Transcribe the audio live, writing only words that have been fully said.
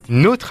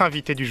Notre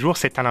invité du jour,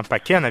 c'est Alain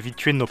Paquet, un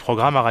habitué de nos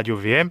programmes à Radio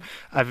VM.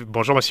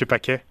 Bonjour Monsieur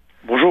Paquet.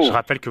 Bonjour. Je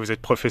rappelle que vous êtes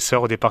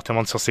professeur au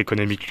département de sciences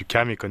économiques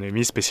l'UQAM,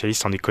 économiste,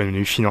 spécialiste en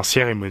économie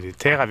financière et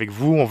monétaire. Avec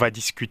vous, on va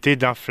discuter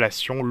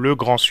d'inflation, le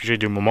grand sujet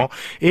du moment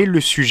et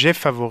le sujet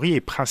favori et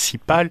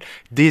principal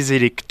des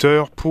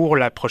électeurs pour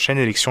la prochaine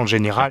élection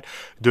générale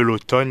de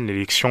l'automne,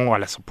 l'élection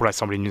pour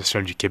l'Assemblée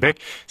nationale du Québec.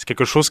 C'est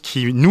quelque chose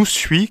qui nous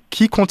suit,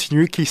 qui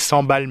continue, qui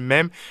s'emballe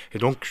même. Et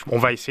donc, on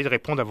va essayer de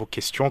répondre à vos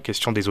questions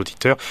des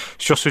auditeurs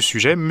sur ce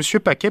sujet.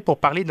 Monsieur Paquet, pour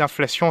parler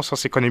d'inflation au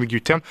sens économique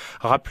du terme,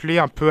 rappelez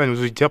un peu à nos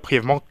auditeurs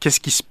brièvement qu'est-ce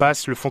qui se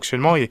passe, le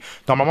fonctionnement, et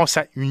normalement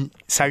ça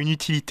a une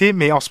utilité,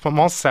 mais en ce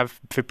moment ça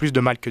fait plus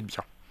de mal que de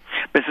bien.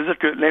 C'est-à-dire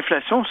que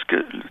l'inflation,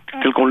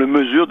 tel qu'on le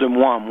mesure de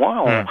mois en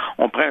mois,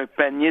 on prend un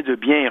panier de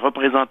biens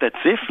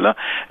représentatifs là,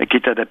 qui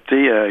est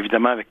adapté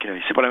évidemment avec.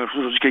 C'est pas la même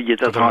chose aujourd'hui qu'il y a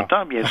 30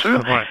 ans, bien sûr.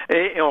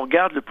 Ouais. Et on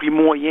regarde le prix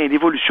moyen,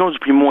 l'évolution du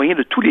prix moyen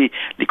de tous les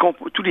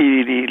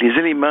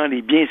éléments,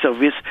 les biens et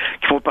services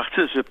qui font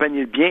partie de ce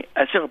panier de biens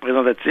assez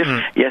représentatif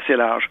et assez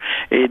large.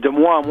 Et de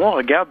mois en mois, on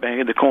regarde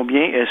de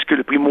combien est-ce que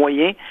le prix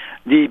moyen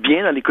des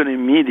biens dans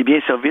l'économie, des biens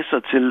et services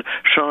a-t-il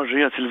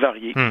changé, a-t-il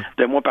varié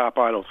d'un mois par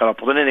rapport à l'autre. Alors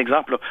pour donner un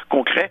exemple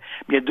concret,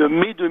 bien de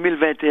mai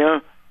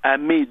 2021 à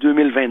mai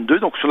 2022,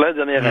 donc sur la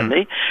dernière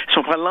année, si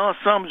on prend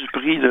l'ensemble du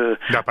prix de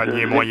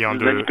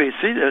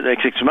l'IPC,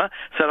 effectivement,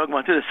 ça a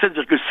augmenté de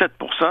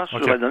 7,7%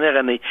 sur la dernière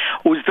année.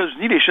 Aux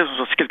États-Unis, les chiffres sont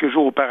sortis quelques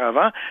jours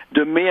auparavant.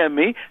 De mai à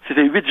mai,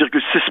 c'était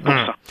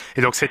 8,6%.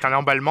 Et donc, c'est un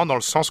emballement dans le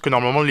sens que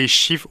normalement, les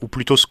chiffres, ou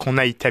plutôt ce qu'on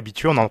a été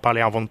habitué, on en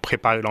parlait avant de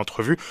préparer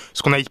l'entrevue,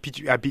 ce qu'on a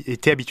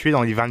été habitué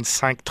dans les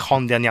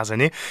 25-30 dernières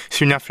années,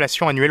 c'est une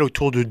inflation annuelle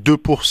autour de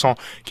 2%.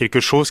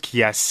 Quelque chose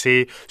qui est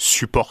assez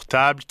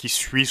supportable, qui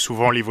suit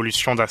souvent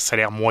l'évolution d'un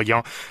salaire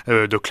moyen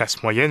de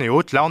classe moyenne et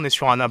haute. Là, on est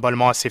sur un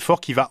emballement assez fort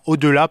qui va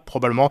au-delà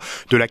probablement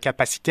de la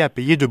capacité à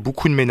payer de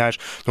beaucoup de ménages.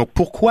 Donc,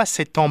 pourquoi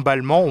cet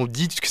emballement? On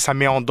dit que ça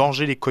met en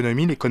danger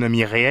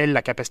l'économie réelle,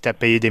 la capacité à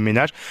payer des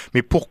ménages,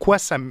 mais pourquoi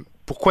ça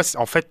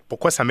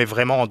met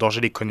vraiment en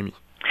danger l'économie?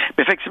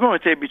 Effectivement, on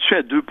était habitué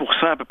à 2%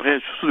 à peu près,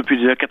 surtout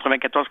depuis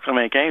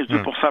 94-95,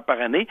 2% par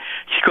année,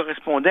 qui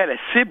correspondait à la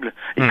cible,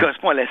 et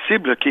correspond à la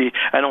cible qui est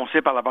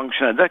annoncée par la Banque du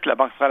Canada, que la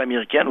Banque centrale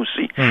américaine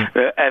aussi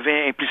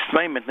avait implicitement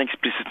et maintenant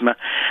explicitement.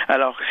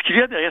 Alors, ce qu'il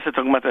y a derrière cette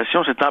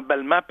augmentation, cet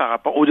emballement par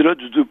rapport au-delà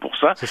du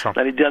 2%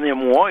 dans les derniers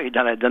mois et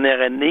dans la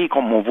dernière année,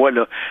 comme on voit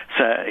là,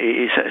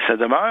 ça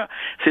demeure,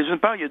 c'est d'une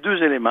part, il y a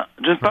deux éléments.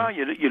 D'une part, il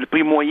y a le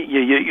prix moyen,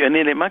 il y a un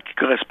élément qui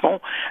correspond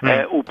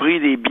au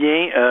prix des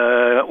biens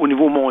au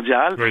niveau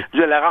mondial,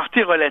 de la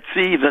rareté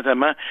relative,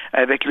 notamment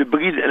avec le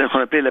bris, ce qu'on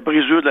appelait la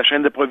brisure de la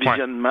chaîne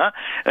d'approvisionnement.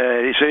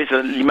 Vous savez,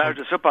 l'image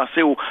de ça,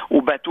 pensez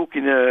aux bateaux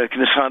qui ne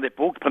se rendaient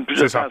pas, qui prennent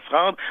plus de temps à se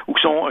rendre, ou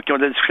qui ont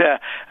de la difficulté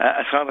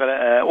à se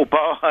rendre au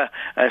port,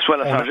 soit à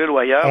Los Angeles ou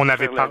ailleurs. On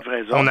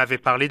avait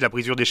parlé de la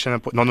brisure des chaînes,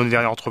 dans nos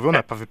dernières entrevues, on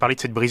avait parlé de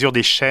cette brisure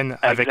des chaînes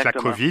avec la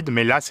COVID,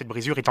 mais là, cette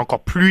brisure est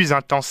encore plus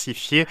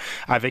intensifiée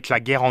avec la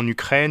guerre en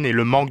Ukraine et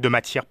le manque de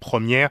matières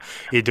premières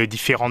et de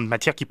différentes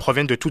matières qui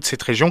proviennent de toute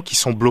cette région qui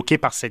sont bloquées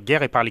par cette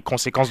guerre et par les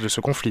conséquences de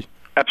ce conflit.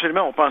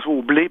 Absolument. On pense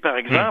au blé, par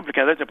exemple. Le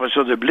Canada est un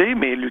producteur de blé,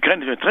 mais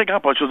l'Ukraine est un très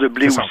grand producteur de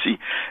blé aussi.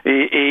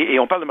 Et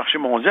on parle de marché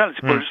mondial.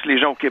 C'est pas juste les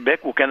gens au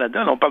Québec, au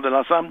Canada. Là, on parle de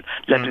l'ensemble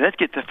de la planète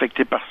qui est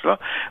affectée par ça.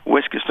 Ou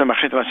est-ce que c'est un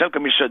marché international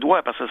comme il se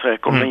doit, parce que ça serait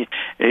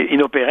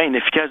inopérant,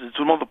 inefficace.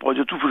 Tout le monde va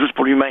produire tout juste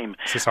pour lui-même.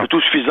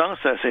 L'autosuffisance,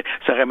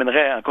 ça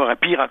ramènerait encore à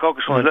pire encore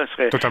que ce qu'on a là.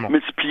 Ça serait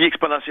multiplié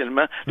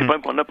exponentiellement les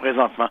problèmes qu'on a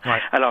présentement.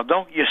 Alors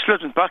donc, il y a cela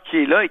d'une part qui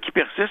est là et qui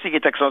persiste et qui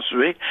est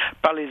accentué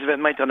par les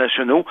événements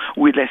internationaux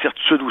où il y a de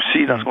l'incertitude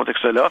aussi dans ce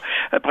contexte-là.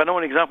 Prenons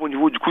un exemple au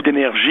niveau du coût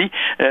d'énergie,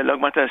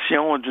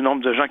 l'augmentation du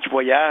nombre de gens qui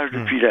voyagent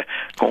depuis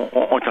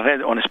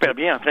on espère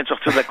bien en train de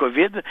sortir de la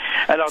COVID.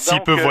 Alors s'ils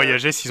peuvent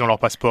voyager, s'ils ont leur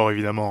passeport,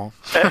 évidemment.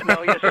 Non,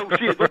 il y a ça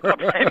aussi, il y a d'autres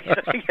problèmes,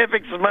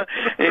 effectivement,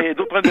 et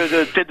d'autres problèmes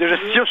peut-être de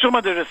gestion,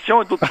 sûrement de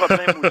gestion, et d'autres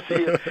problèmes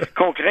aussi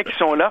concrets qui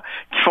sont là,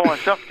 qui font en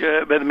sorte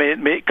que,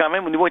 mais quand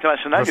même au niveau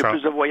international, il y a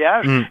plus de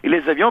voyages, et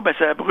les avions,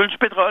 ça brûle du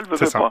pétrole,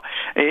 pas.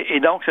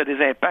 Et donc, ça a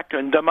des impacts,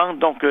 une demande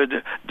donc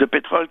de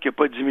pétrole qui n'a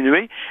pas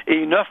diminué, et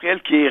une offre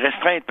qui est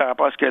restreinte par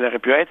rapport à ce qu'elle aurait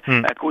pu être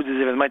à cause des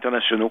événements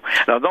internationaux.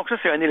 Alors donc ça,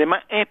 c'est un élément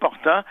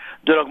important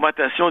de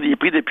l'augmentation des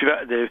prix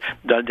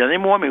dans le dernier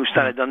mois, mais aussi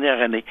dans la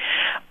dernière année.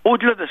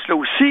 Au-delà de cela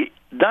aussi,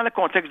 dans le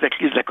contexte de la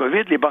crise de la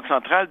COVID, les banques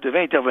centrales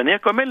devaient intervenir,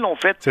 comme elles l'ont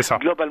fait,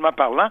 globalement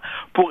parlant,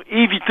 pour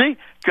éviter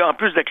qu'en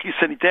plus de la crise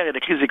sanitaire et de la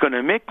crise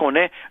économique, qu'on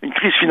ait une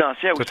crise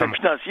financière où le système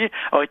financier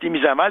a été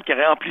mis à mal, qui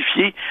aurait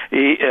amplifié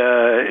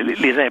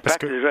les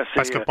impacts déjà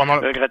assez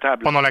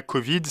regrettables. Pendant la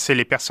COVID,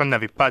 les personnes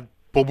n'avaient pas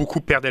pour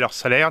beaucoup perdaient leur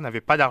salaire,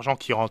 n'avaient pas d'argent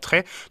qui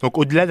rentrait. Donc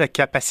au-delà de la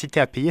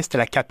capacité à payer, c'était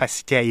la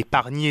capacité à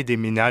épargner des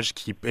ménages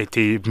qui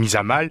étaient mis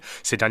à mal.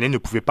 Ces derniers ne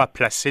pouvaient pas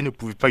placer, ne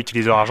pouvaient pas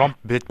utiliser leur argent,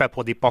 peut-être pas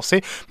pour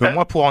dépenser, mais au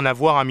moins pour en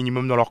avoir un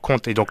minimum dans leur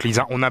compte. Et donc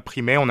on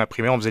imprimait,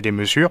 on faisait des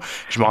mesures.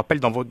 Je me rappelle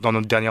dans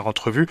notre dernière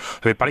entrevue,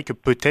 vous avez parlé que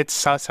peut-être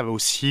ça va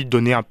aussi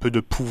donner un peu de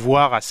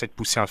pouvoir à cette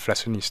poussée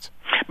inflationniste.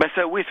 Ben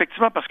ça, oui,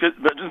 effectivement, parce que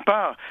d'une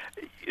part,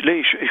 là,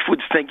 il faut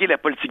distinguer la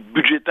politique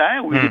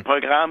budgétaire, où il y a des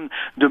programmes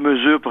de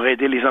mesures pour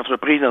aider les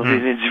entreprises dans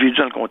les individus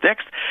dans le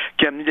contexte,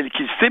 qui a amené de la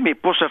liquidité, mais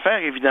pour ce faire,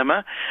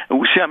 évidemment,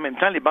 aussi en même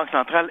temps, les banques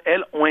centrales,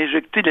 elles, ont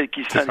injecté de la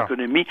liquidité dans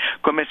l'économie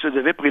comme elles se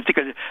devaient pour éviter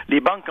que les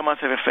banques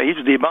commencent à faire faillite,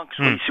 ou des banques,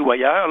 soit ici ou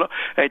ailleurs, là,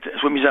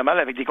 soient mises à mal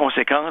avec des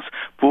conséquences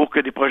pour que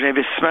des projets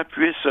d'investissement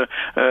puissent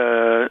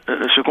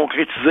se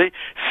concrétiser,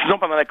 sinon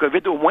pendant la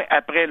COVID, au moins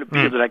après le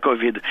pire de la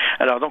COVID.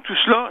 Alors donc tout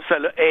cela,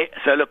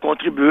 ça a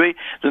contribué,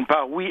 d'une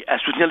part, oui, à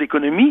soutenir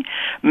l'économie,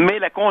 mais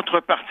la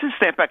contrepartie de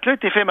cet impact-là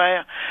est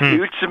éphémère. Et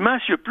ultimement,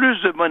 s'il y a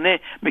plus de monnaie,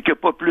 mais qu'il n'y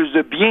a pas plus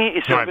de biens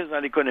et services dans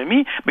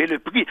l'économie, mais le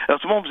prix... Alors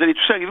tout le monde, vous allez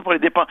tous arriver pour les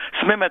dépenses.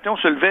 Si même matin, on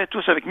se levait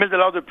tous avec 1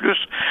 000 $ de plus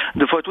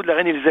de photos de la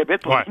reine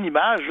Élisabeth pour une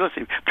image, là,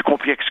 c'est plus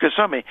complexe que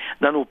ça, mais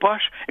dans nos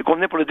poches, et qu'on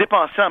venait pour le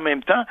dépenser en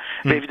même temps,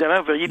 bien évidemment,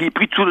 vous verriez les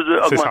prix tout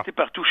augmenter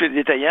partout chez les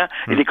détaillants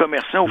et les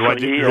commerçants. Loi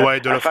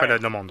de l'offre et de la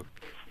demande.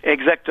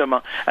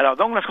 Exactement. Alors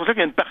donc, là, c'est pour ça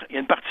qu'il y a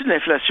une partie de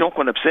l'inflation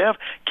qu'on observe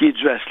qui est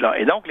due à cela.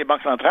 Et donc, les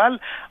banques centrales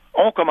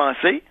ont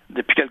commencé,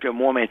 depuis quelques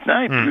mois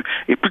maintenant,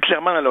 et plus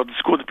clairement dans leur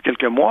discours depuis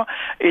quelques mois,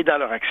 et dans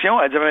leur action,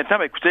 à dire maintenant,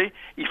 écoutez,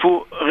 il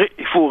faut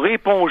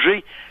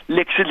rééponger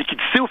l'excès de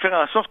liquidité ou faire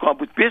en sorte qu'en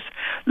bout de piste,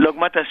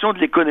 l'augmentation de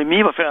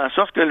l'économie va faire en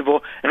sorte qu'elle va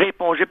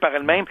rééponger par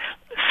elle-même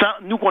sans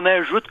nous qu'on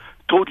ajoute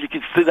trop de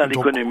liquidité dans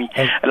l'économie.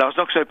 Alors,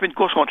 donc, c'est un peu une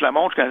course contre la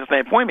montre jusqu'à un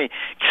certain point, mais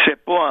qui ne se fait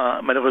pas,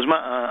 malheureusement,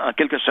 en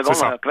quelques secondes,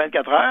 en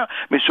 24 heures,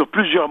 mais sur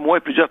plusieurs mois et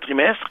plusieurs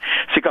trimestres.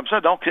 C'est comme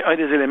ça, donc, c'est un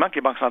des éléments que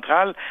les banques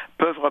centrales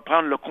peuvent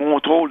reprendre le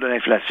contrôle de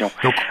l'inflation.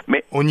 Donc,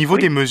 mais au niveau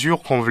des mesures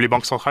que les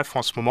banques centrales font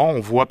en ce moment, on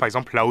voit, par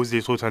exemple, la hausse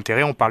des taux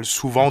d'intérêt. On parle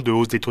souvent de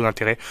hausse des taux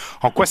d'intérêt.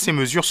 En quoi ces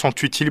mesures sont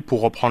utiles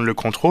pour reprendre le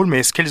contrôle, mais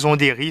est-ce qu'elles ont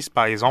des risques,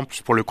 par exemple,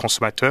 pour le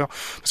consommateur?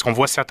 Parce qu'on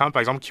voit certains, par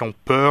exemple, qui ont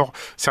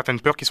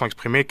certaines peurs qui sont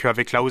exprimées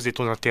qu'avec la hausse des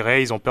taux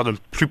d'intérêt, ils ont peur de ne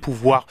plus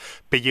pouvoir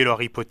payer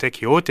leur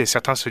hypothèque et autres, et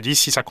certains se disent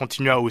si ça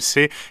continue à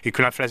hausser et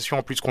que l'inflation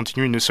en plus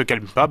continue et ne se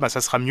calme pas,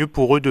 ça sera mieux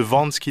pour eux de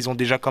vendre ce qu'ils ont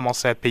déjà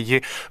commencé à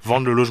payer,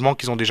 vendre le logement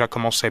qu'ils ont déjà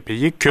commencé à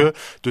payer, que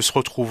de se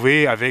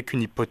retrouver avec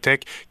une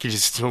hypothèque qu'ils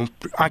sont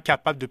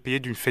incapables de payer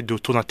du fait de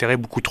taux d'intérêt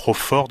beaucoup trop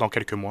forts dans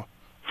quelques mois.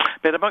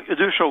 Bien, d'abord, il y a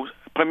deux choses.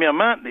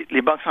 Premièrement,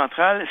 les banques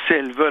centrales, si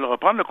elles veulent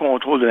reprendre le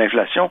contrôle de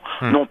l'inflation,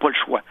 n'ont pas le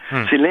choix.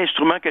 C'est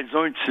l'instrument qu'elles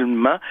ont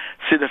ultimement,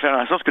 c'est de faire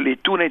en sorte que les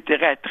taux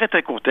d'intérêt à très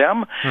très court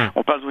terme,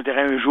 on parle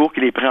d'intérêt un jour qui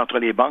les prend entre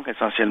les banques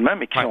essentiellement,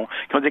 mais qui ont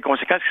des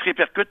conséquences qui se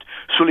répercutent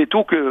sur les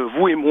taux que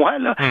vous et moi,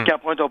 là, qui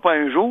n'empruntons pas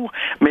un jour,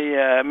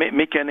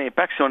 mais qui a un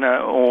impact si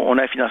on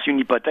a financé une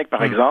hypothèque,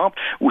 par exemple,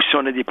 ou si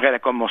on a des prêts à la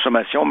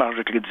consommation, marge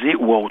de crédit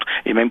ou autre,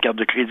 et même carte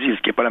de crédit,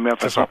 ce qui n'est pas la meilleure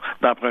façon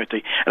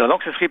d'emprunter. Alors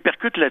donc, ça se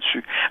répercute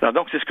là-dessus. Alors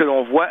donc, c'est ce que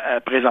l'on voit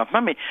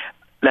présentement, mais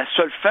la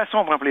seule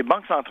façon, pour les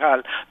banques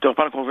centrales, de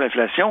reprendre le contrôle de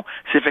l'inflation,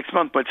 c'est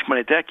effectivement une politique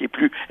monétaire qui est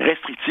plus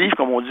restrictive,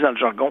 comme on dit dans le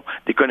jargon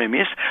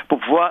d'économistes, pour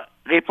pouvoir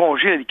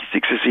réponger la liquidité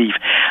excessive.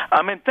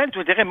 En même temps, le taux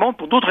d'intérêt monte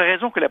pour d'autres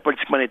raisons que la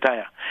politique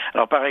monétaire.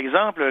 Alors, par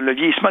exemple, le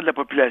vieillissement de la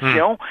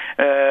population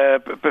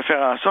peut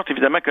faire en sorte,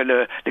 évidemment, que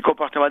les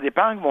comportements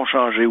d'épargne vont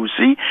changer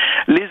aussi.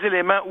 Les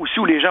éléments aussi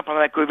où les gens, pendant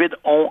la COVID,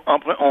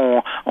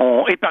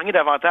 ont épargné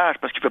davantage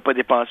parce qu'ils ne pouvaient pas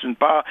dépenser une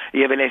part et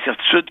il y avait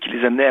l'incertitude qui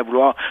les amenait à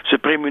vouloir se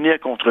prémunir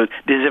contre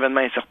des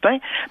événements incertains.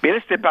 Mais là,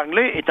 cette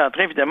épargne-là est en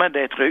train, évidemment,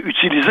 d'être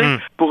utilisée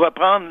pour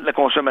reprendre la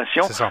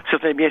consommation.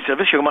 Certains biens et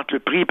services qui augmentent le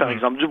prix, par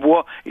exemple, du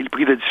bois et le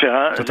prix de différents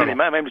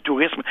éléments, même le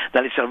tourisme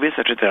dans les services,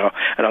 etc.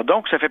 Alors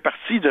donc, ça fait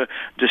partie de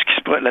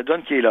la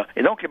donne qui est là.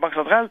 Et donc, les banques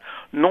centrales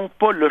n'ont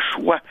pas le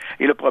choix.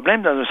 Et le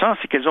problème, dans un sens,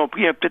 c'est qu'elles ont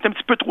pris peut-être un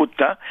petit peu trop de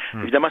temps.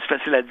 Évidemment, c'est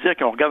facile à dire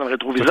quand on regarde dans le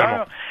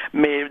rétroviseur,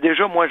 mais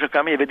déjà, moi,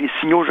 quand même, il y avait des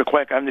signaux, je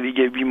crois, quand même, il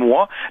y a 8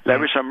 mois.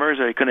 Larry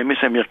Summers,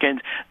 économiste américain,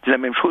 dit la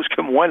même chose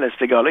que moi, là,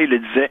 cet égard-là, il le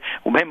disait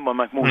au même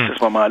moment que moi aussi à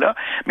ce moment-là,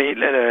 mais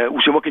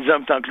ou c'est moi qui le disais en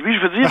même temps que lui,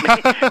 je veux dire.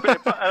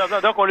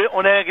 Alors, donc,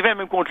 on est arrivé à la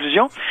même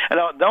conclusion.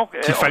 Alors, donc,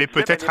 il fallait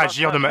peut-être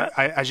agir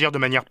de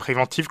manière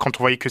préventive quand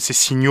on voyait que ces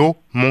signaux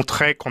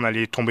montraient qu'on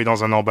allait tomber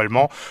dans un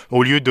emballement,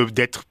 au lieu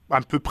d'être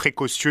un peu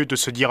précautieux, de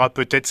se dire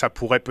peut-être ça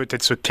pourrait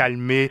peut-être se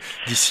calmer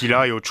d'ici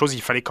là et autre chose.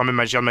 Il fallait quand même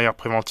agir de manière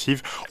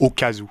préventive au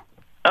cas où.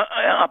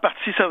 En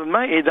partie,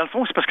 certainement. Et dans le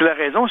fond, c'est parce que la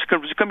raison, c'est que,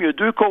 comme il y a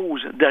deux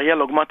causes derrière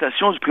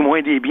l'augmentation du prix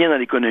moyen des biens dans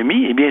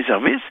l'économie et biens et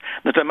services,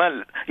 notamment,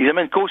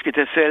 évidemment, une cause qui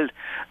était celle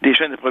des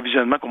chaînes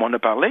d'approvisionnement, comme on a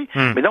parlé.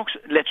 Mais donc,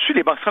 là-dessus,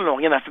 les banques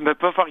centrales ne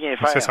peuvent pas rien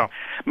faire. C'est ça.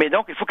 Mais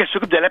donc, il faut qu'elles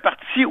s'occupent de la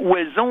partie où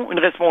elles ont une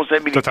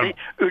responsabilité,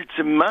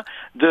 ultimement,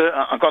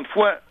 encore une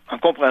fois, en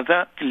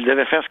comprenant qu'ils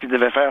devaient faire ce qu'ils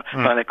devaient faire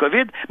pendant la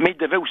COVID, mais ils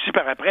devaient aussi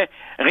par après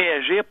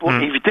réagir pour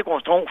éviter qu'on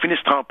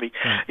finisse trempé.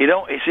 Et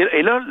là,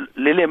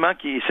 l'élément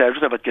qui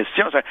s'ajoute à votre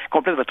question, ça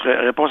complète votre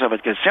réponse à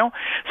votre question,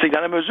 c'est que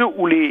dans la mesure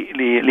où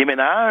les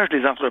ménages,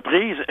 les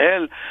entreprises,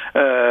 elles,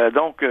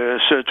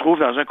 se trouvent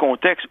dans un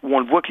contexte où on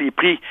le voit que les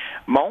prix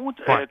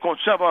montent,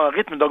 continuent à avoir un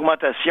rythme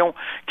d'augmentation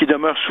qui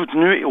demeure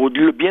soutenu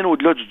bien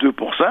au-delà du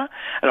 2%.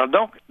 Alors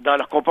donc, dans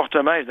leur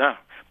comportement,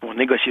 pour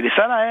négocier les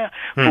salaires,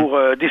 pour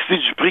décider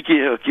du prix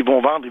qu'ils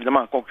vont vendre,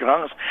 évidemment, en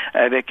concurrence,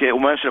 avec au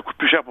moins ça coûte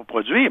plus cher pour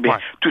produire, bien,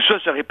 tout ça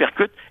se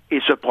répercute et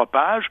se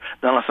propage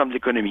dans l'ensemble de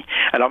l'économie.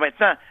 Alors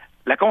maintenant,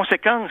 la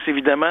conséquence,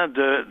 évidemment,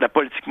 de la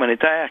politique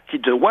monétaire qui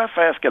doit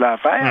faire ce qu'elle a à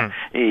faire,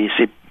 et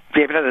c'est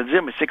bien plate à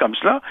dire, mais c'est comme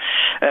cela,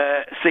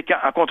 c'est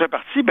qu'en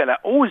contrepartie, la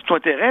hausse du taux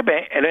d'intérêt,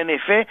 elle a un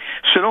effet,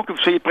 selon que vous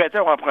soyez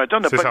prêteur ou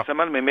emprunteur, n'a pas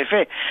nécessairement le même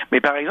effet.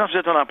 Mais par exemple, si vous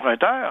êtes un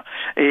emprunteur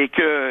et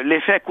que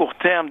l'effet à court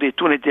terme des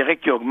taux d'intérêt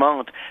qui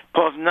augmentent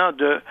provenant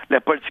de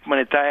la politique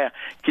monétaire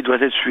qui doit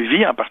être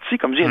suivie en partie,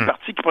 comme je dis, une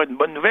partie qui pourrait être une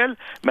bonne nouvelle,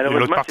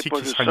 malheureusement, c'est pas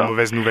juste ça. Une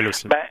mauvaise nouvelle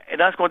aussi.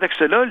 Dans ce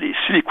contexte-là,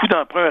 si les coûts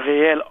d'emprunt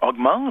réels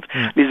augmentent,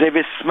 les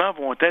investissements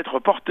vont être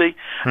reportés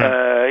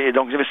et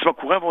donc les investissements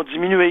courants vont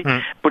diminuer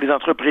pour les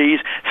entreprises.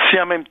 Si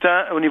en même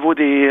temps, au niveau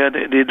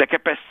de la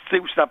capacité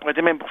aussi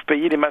d'emprunter même pour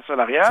payer les masses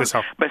salariales,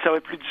 ça va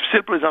être plus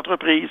difficile pour les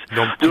entreprises.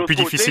 Donc, plus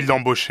difficile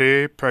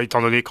d'embaucher,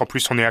 étant donné qu'en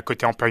plus on est à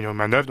côté en période de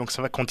manœuvre, donc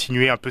ça va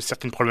continuer un peu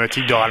certaines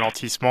problématiques de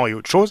ralentissement et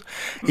autre chose,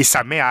 et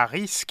ça met à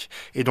risque.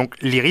 Et donc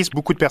les risques,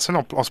 beaucoup de personnes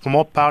en ce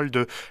moment parlent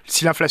de,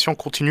 si l'inflation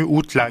continue,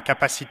 outre la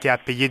capacité à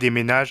payer des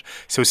ménages,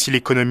 c'est aussi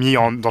l'économie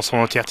dans son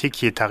entièreté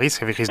qui est à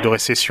risque, avec risque de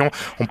récession.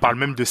 On parle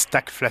même de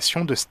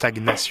stagflation, de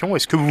stagnation.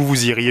 Est-ce que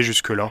vous iriez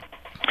jusque-là?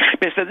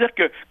 C'est-à-dire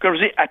que, comme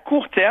je dis, à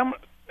court terme,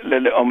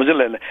 on va dire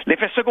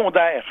l'effet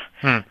secondaire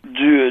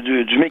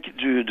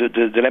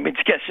de la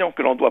médication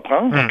que l'on doit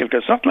prendre, en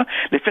quelque sorte,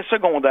 l'effet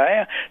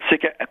secondaire, c'est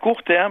qu'à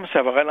court terme,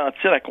 ça va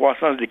ralentir la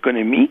croissance de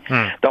l'économie.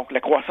 Donc, la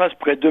croissance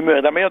pourrait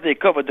demeurer, dans le meilleur des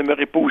cas, va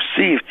demeurer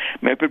positive,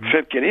 mais un peu plus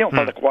faible qu'elle est. On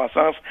parle de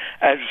croissance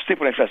ajustée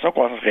pour l'inflation,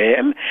 croissance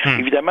réelle.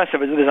 Évidemment, ça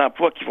veut dire des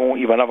emplois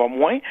il va en avoir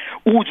moins,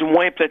 ou du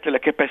moins, peut-être la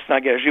capacité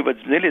d'engager va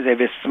diminuer, les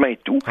investissements et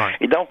tout.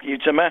 Et donc,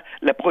 évidemment,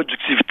 la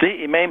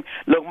productivité et même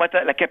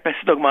la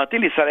capacité d'augmenter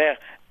les salaires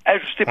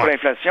ajusté pour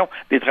l'inflation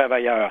des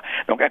travailleurs.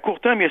 Donc, à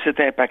court terme, il y a cet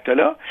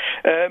impact-là.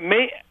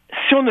 Mais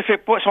si on ne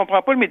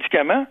prend pas le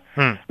médicament,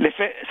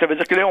 l'effet, ça veut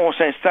dire que là, on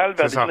s'installe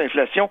vers des taux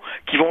d'inflation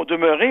qui vont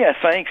demeurer à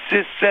 5,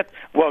 6, 7,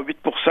 voire 8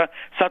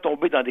 sans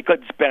tomber dans des cas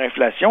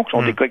d'hyperinflation, qui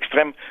sont des cas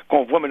extrêmes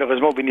qu'on voit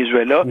malheureusement au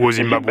Venezuela. Ou au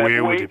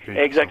Zimbabwe. Ou des pays.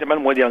 Exactement, le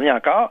mois dernier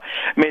encore.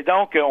 Mais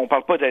donc, on ne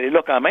parle pas d'aller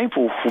là quand même,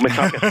 faut mettre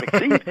ça en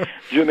perspective.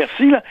 Dieu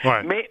merci, là.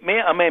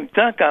 Mais en même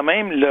temps, quand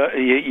même, là,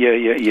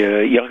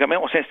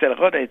 on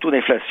s'installera dans des taux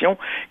d'inflation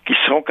qui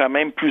seront quand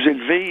même plus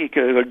élevés que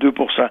le 2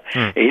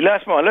 Et là, à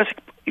ce moment-là,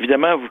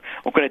 évidemment,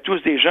 on connaît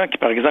tous des gens qui,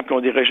 par exemple, qui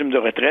ont des régimes de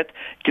retraite,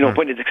 qui n'ont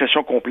pas une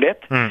indexation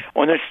complète.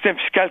 On a le système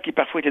fiscal qui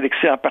parfois est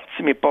indexé en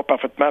partie, mais pas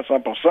parfaitement à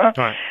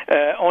 100%.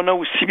 On a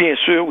aussi, bien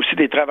sûr,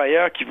 des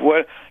travailleurs qui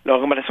voient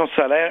leur augmentation de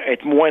salaire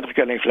être moindre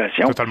que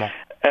l'inflation. Totalement.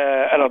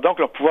 Alors donc,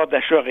 leur pouvoir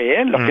d'achat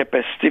réel, leur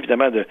capacité,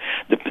 évidemment, de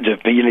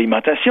payer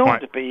l'alimentation,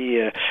 de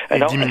payer...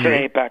 alors, ça a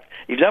un impact.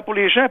 Évidemment, pour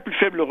les gens à plus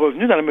faible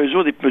revenu, dans la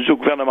mesure des mesures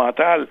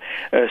gouvernementales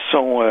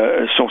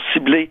sont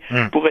ciblées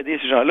pour aider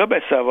ces gens-là,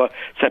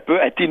 ça peut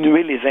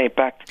atténuer les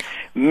impacts.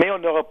 Mais on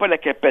n'aura pas la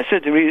capacité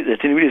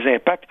d'atténuer les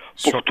impacts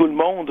pour tout le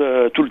monde,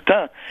 tout le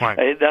temps.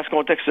 Et dans ce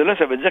contexte-là,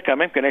 ça veut dire quand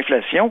même que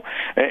l'inflation,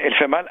 elle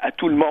fait mal à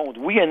tout le monde.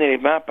 Oui, il y a un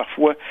élément,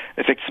 parfois,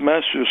 effectivement,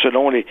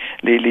 selon les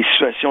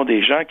situations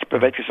des gens, qui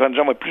peuvent être que certains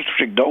gens vont être plus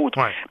touchés que d'autres.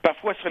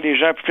 Parfois, ce sera les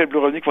gens à plus faible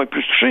revenu qui vont être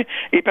plus touchés,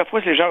 et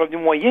parfois, c'est les gens à revenus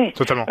moyens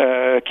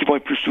qui vont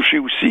être plus touchés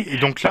aussi. Et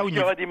donc là, il y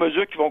aura des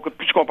mesures qui vont être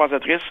plus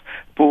compensatrices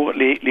pour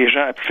les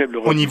gens à plus faible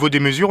revenu. Au niveau des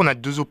mesures, on a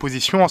deux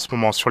oppositions en ce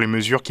moment sur les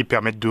mesures qui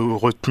permettent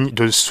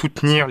de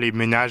soutenir les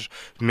ménages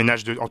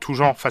en tout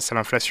genre face à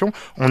l'inflation.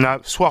 On a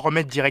soit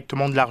remettre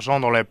directement de l'argent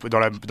dans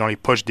les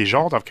poches des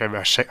gens, donc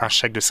un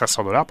chèque de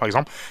 $500 par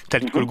exemple,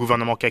 tel que le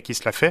gouvernement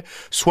Kakis l'a fait,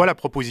 soit la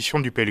proposition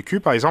du PLQ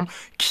par exemple,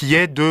 qui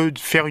est de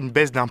faire une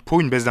baisse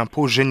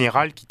d'impôt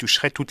générale qui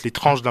toucherait toutes les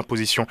tranches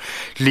d'imposition.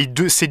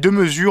 Ces deux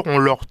mesures ont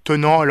leurs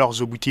tenants,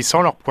 leurs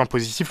aboutissants, leurs points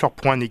positifs, leurs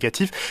points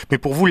négatifs, mais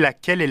pour vous,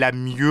 laquelle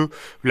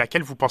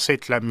vous pensez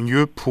être la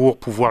mieux pour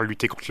pouvoir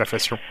lutter contre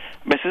l'inflation?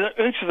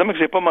 C'est une que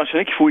je n'ai pas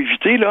mentionné qu'il faut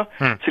éviter, là,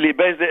 c'est les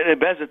baisses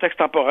de taxes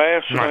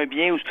temporaires sur un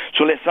bien ou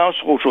sur l'essence,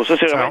 sur autre chose. Ça,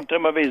 c'est vraiment une très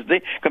mauvaise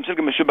idée, comme celle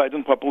que M.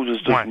 Biden propose aux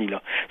États-Unis.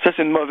 Là. Ça,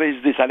 c'est une mauvaise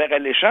idée. Ça a l'air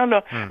alléchant,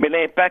 là, mais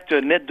l'impact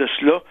net de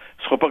cela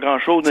ne sera pas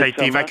grand-chose. Ça a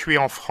été évacué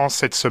en France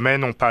cette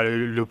semaine.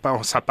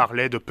 Ça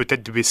parlait de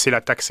peut-être de baisser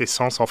la taxe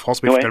essence en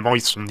France, mais finalement,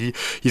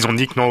 ils ont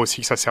dit que non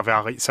aussi, que ça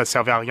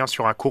servait à rien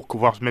sur un court,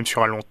 voire même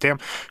sur un long terme,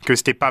 que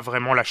c'était pas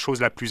vraiment la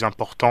chose la plus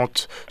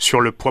importante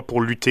sur le poids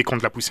pour lutter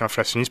contre la poussée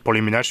inflationniste pour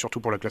les ménages,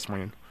 surtout pour la classe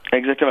moyenne.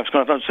 Exactement, parce qu'on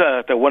a entendu ça à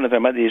Ottawa,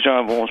 notamment, des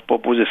gens vont se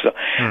proposer ça.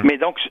 Mais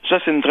donc, ça,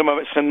 c'est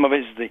une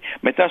mauvaise idée.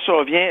 Maintenant, ça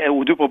revient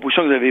aux deux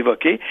propositions que vous avez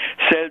évoquées,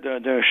 celle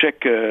d'un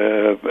chèque,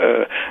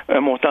 un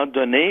montant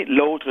donné,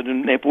 l'autre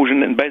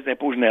d'une baisse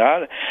d'impôt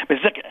général. Mais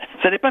c'est-à-dire que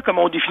ça dépend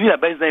comment on définit la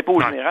baisse d'impôt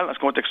général dans ce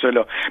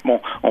contexte-là.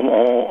 Bon,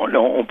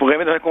 on pourrait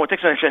mettre dans un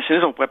contexte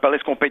inflationniste, on pourrait parler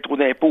est-ce qu'on paye trop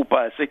d'impôts ou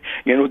pas assez.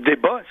 Il y a un autre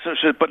débat,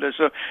 c'est pas de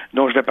ça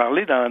dont je vais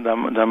parler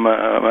dans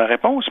ma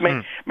réponse,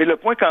 mais le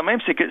point quand même,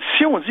 c'est que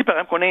si on dit, par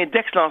exemple, qu'on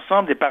indexe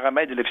l'ensemble des paramètres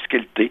paramètres de la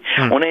fiscalité.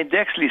 On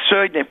indexe les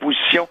seuils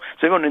d'imposition. Vous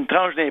savez, on a une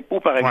tranche d'impôt,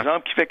 par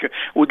exemple, qui fait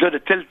qu'au-delà de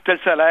tel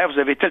salaire, vous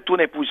avez tel taux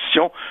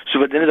d'imposition sur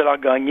votre dernier dollar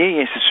gagné,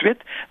 et ainsi de suite.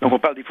 Donc, on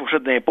parle des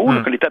fourchettes d'impôt,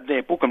 l'étape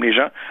d'impôt, comme les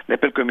gens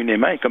l'appellent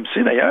communément, et comme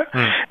c'est d'ailleurs.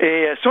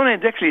 Et si on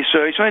indexe les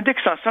seuils, si on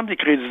indexe l'ensemble des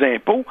crédits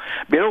d'impôt,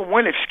 bien là, au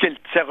moins, la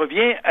fiscalité, ça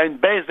revient à une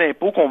baisse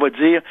d'impôt qu'on va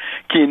dire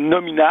qui est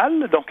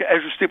nominale, donc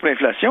ajustée pour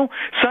l'inflation,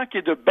 sans qu'il y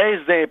ait de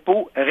baisse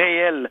d'impôt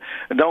réelle,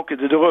 donc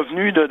de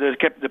revenus,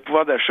 de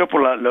pouvoir d'achat pour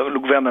le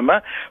gouvernement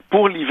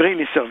pour livrer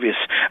les services.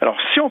 Alors,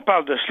 si on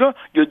parle de cela,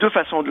 il y a deux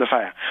façons de le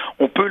faire.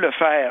 On peut le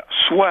faire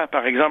soit,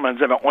 par exemple, en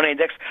disant, on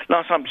indexe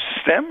l'ensemble du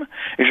système,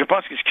 et je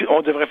pense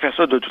qu'on devrait faire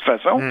ça de toute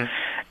façon,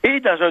 et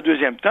dans un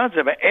deuxième temps,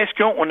 dire, est-ce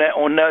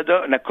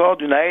qu'on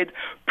accorde une aide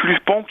plus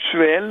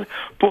ponctuelle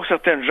pour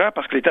certaines gens,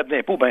 parce que les taxes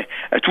d'impôt,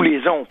 tous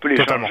les ans, on peut les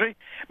changer,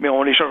 mais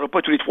on ne les changera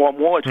pas tous les 3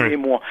 mois, tous les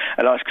mois.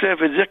 Alors, est-ce que ça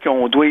veut dire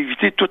qu'on doit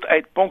éviter toute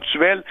aide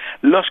ponctuelle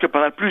lorsque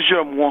pendant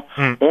plusieurs mois,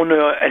 on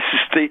a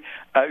assisté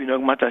à une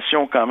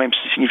augmentation quand même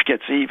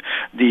significative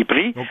des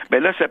prix?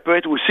 Là, ça peut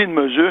être aussi une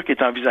mesure qui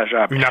est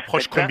envisageable. Une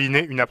approche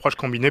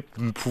combinée,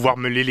 pouvoir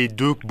mêler les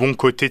deux bons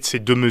côtés de ces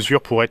deux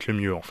mesures pour être le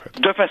mieux, en fait.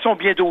 De façon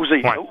bien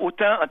dosée. Ouais.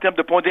 Autant en termes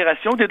de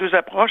pondération des deux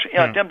approches et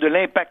en termes de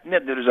l'impact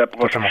net des deux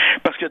approches.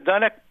 Parce que dans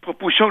la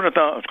proposition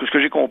ce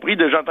que j'ai compris,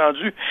 j'ai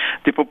entendu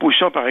des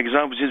propositions, par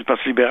exemple, du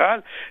Parti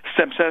libéral,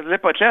 ça n'allait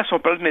pas clair si on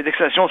parlait d'une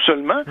indexation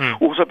seulement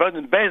ou si on parlait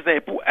d'une baisse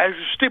d'impôt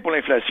ajustée pour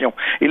l'inflation.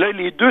 Et là,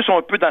 les deux sont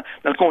un peu dans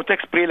le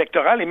contexte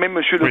préélectoral, et même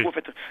M. Legault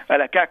à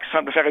la CAQ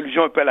semble faire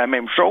allusion un peu à la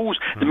même chose,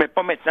 mais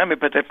pas maintenant, mais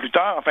peut-être plus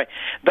tard. Enfin,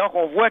 donc,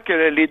 on voit que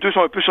les deux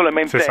sont un peu sur le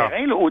même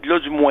terrain, là, au-delà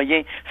du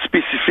moyen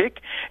spécifique.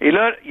 Et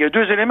là, il y a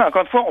deux éléments.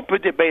 Encore une fois, on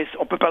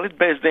peut parler de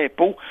baisse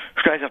d'impôt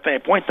jusqu'à un certain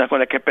point, tant qu'on a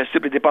la capacité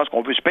des dépenses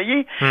qu'on veut se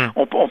payer.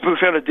 On peut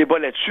faire le débat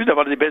là-dessus,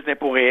 d'avoir des baisses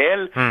d'impôts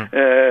réelles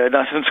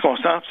dans certaines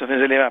circonstances,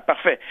 certains éléments.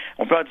 Parfait.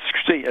 On peut en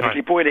discuter avec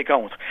les pour et les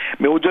contre.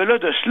 Mais au-delà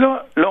de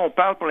cela, là, on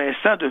parle pour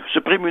l'instant de se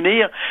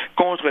prémunir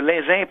contre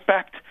les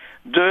impacts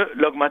de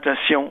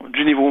l'augmentation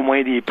du niveau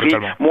moyen des prix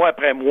mois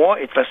après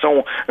mois et de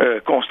façon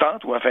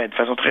constante ou enfin de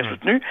façon très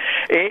soutenue.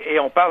 Et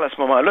on parle à ce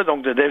moment-là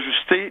donc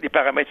d'ajuster les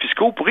paramètres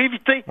fiscaux pour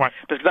éviter, parce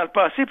que dans le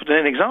passé, pour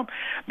donner un exemple,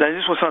 dans les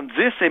années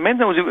 70 et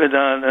même au début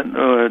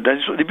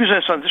des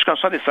années 70 jusqu'en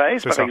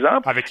 76, par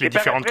exemple, avec les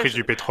différentes crises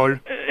du pétrole,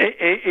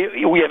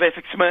 et où il y avait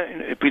effectivement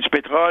un prix du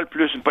pétrole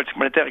plus une politique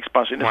monétaire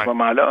expansionniste à ce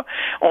moment-là,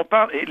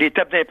 les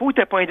tables d'impôt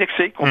n'étaient pas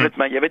indexées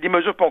complètement. Il y avait des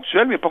mesures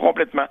ponctuelles, mais pas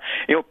complètement.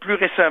 Et plus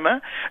récemment,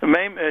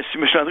 même si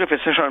M. André fait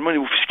ce changement au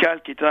niveau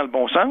fiscal qui était dans le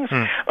bon sens,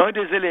 un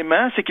des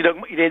éléments, c'est qu'il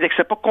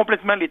n'indexait pas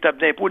complètement les tables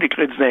d'impôt et les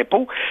crédits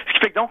d'impôt, ce qui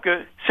fait que donc,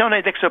 si on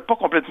n'indexe pas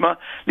complètement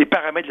les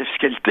paramètres de la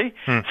fiscalité,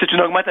 c'est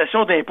une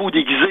augmentation d'impôts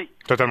déguisés.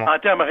 En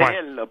termes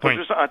réels, là, pas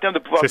juste en termes de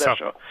pouvoir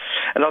d'achat.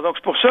 Alors donc,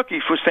 c'est pour ça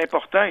c'est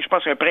important, et je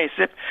pense qu'un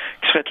principe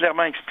qui serait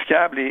clairement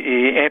explicable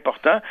et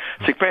important,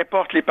 c'est que peu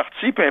importe les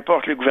partis, peu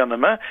importe les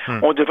gouvernements,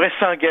 on devrait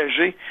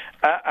s'engager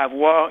à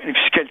avoir une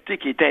fiscalité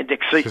qui est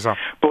indexée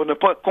pour ne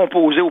pas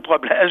composer au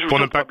problème,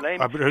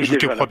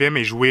 ajouter au problème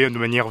et jouer de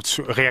manière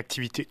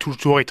réactivité,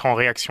 toujours être en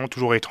réaction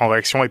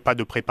et pas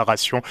de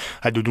préparation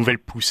à de nouvelles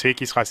poussées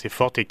qui sera assez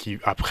forte et qui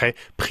après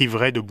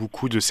priverait de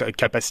beaucoup de sa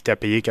capacité à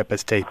payer,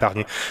 capacité à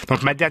épargner.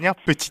 Donc ma dernière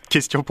petite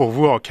question pour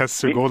vous en 15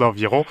 secondes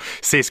environ,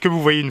 c'est est-ce que vous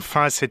voyez une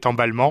fin à cet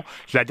emballement?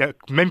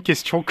 Même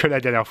question que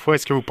la dernière fois,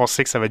 est-ce que vous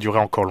pensez que ça va durer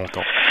encore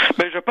longtemps?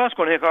 Je pense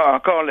qu'on est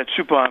encore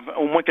là-dessus pour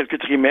au moins quelques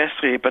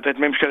trimestres et peut-être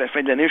même jusqu'à la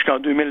fin de l'année, jusqu'en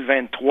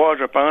 2023.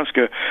 Je pense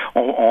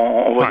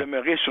qu'on va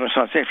demeurer sur un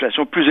sentier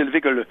d'inflation plus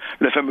élevé que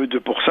le fameux 2%.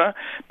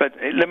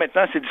 Là,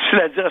 maintenant, c'est difficile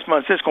à dire à ce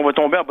moment-ci, est-ce qu'on va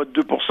tomber en bas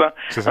de 2%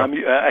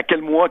 à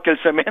quel mois, quelle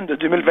semaine de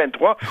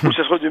 2023 ou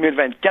ce sera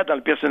 2024 dans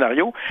le pire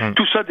scénario.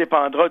 Tout ça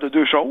dépendra de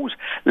deux choses.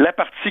 La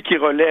partie qui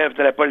relève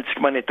de la politique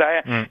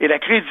monétaire et la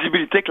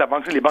crédibilité que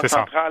les banques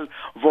centrales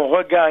vont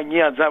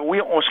regagner en disant oui,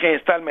 on se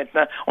réinstalle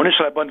maintenant, on est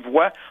sur la bonne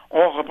voie,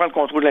 on reprend le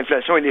contrôle de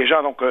l'inflation et les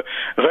gens donc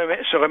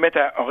se remettent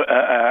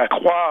à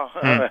croire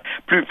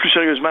plus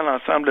sérieusement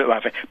l'ensemble,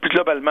 plus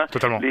globalement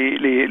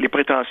les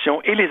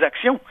prétentions et les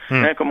actions.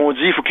 Comme on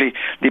dit, il faut que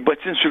les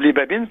bottines suivent les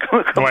babines,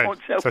 comme on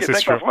dit au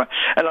Québec parfois.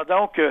 Alors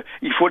donc,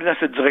 il faut aller dans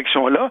cette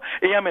direction-là.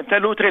 Et en même temps,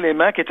 l'autre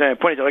élément qui est un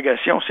point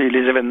d'interrogation, c'est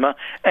les événements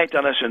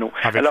internationaux.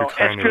 Alors,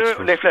 est-ce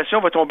que l'inflation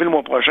va tomber le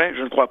mois prochain?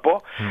 Je ne crois pas.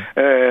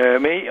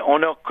 Mais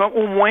on a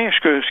au moins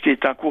ce qui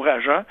est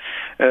encourageant,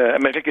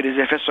 malgré que des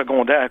effets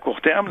secondaires à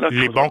court terme. Là,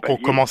 les banques ont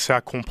commencé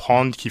à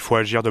comprendre qu'il faut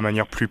agir de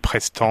manière plus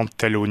prestante,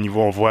 tel au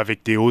niveau, on voit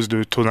avec des hausses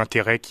de taux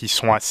d'intérêt qui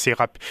sont assez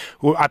rapides.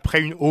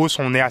 Après une hausse,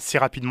 on est assez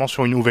rapidement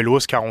sur une nouvelle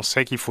hausse, car on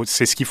sait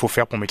c'est ce qu'il faut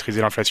faire pour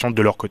maîtriser l'inflation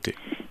de leur côté.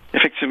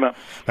 Effectivement.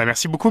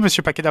 Merci beaucoup, M.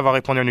 Paquet, d'avoir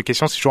répondu à nos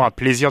questions. C'est toujours un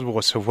plaisir de vous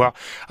recevoir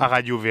à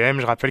Radio VM.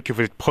 Je rappelle que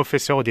vous êtes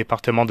professeur au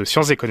département de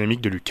sciences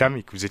économiques de l'UQAM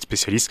et que vous êtes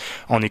spécialiste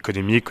en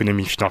économie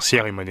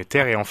financière et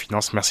monétaire et en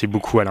finance. Merci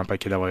beaucoup, Alain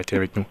Paquet, d'avoir été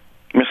avec nous.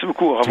 Merci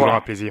beaucoup. Au revoir. Toujours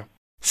un plaisir.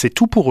 C'est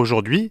tout pour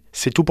aujourd'hui.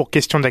 C'est tout pour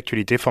Questions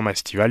d'actualité, format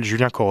estival.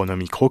 Julien Coronneau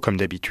micro, comme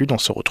d'habitude. On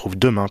se retrouve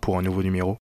demain pour un nouveau numéro.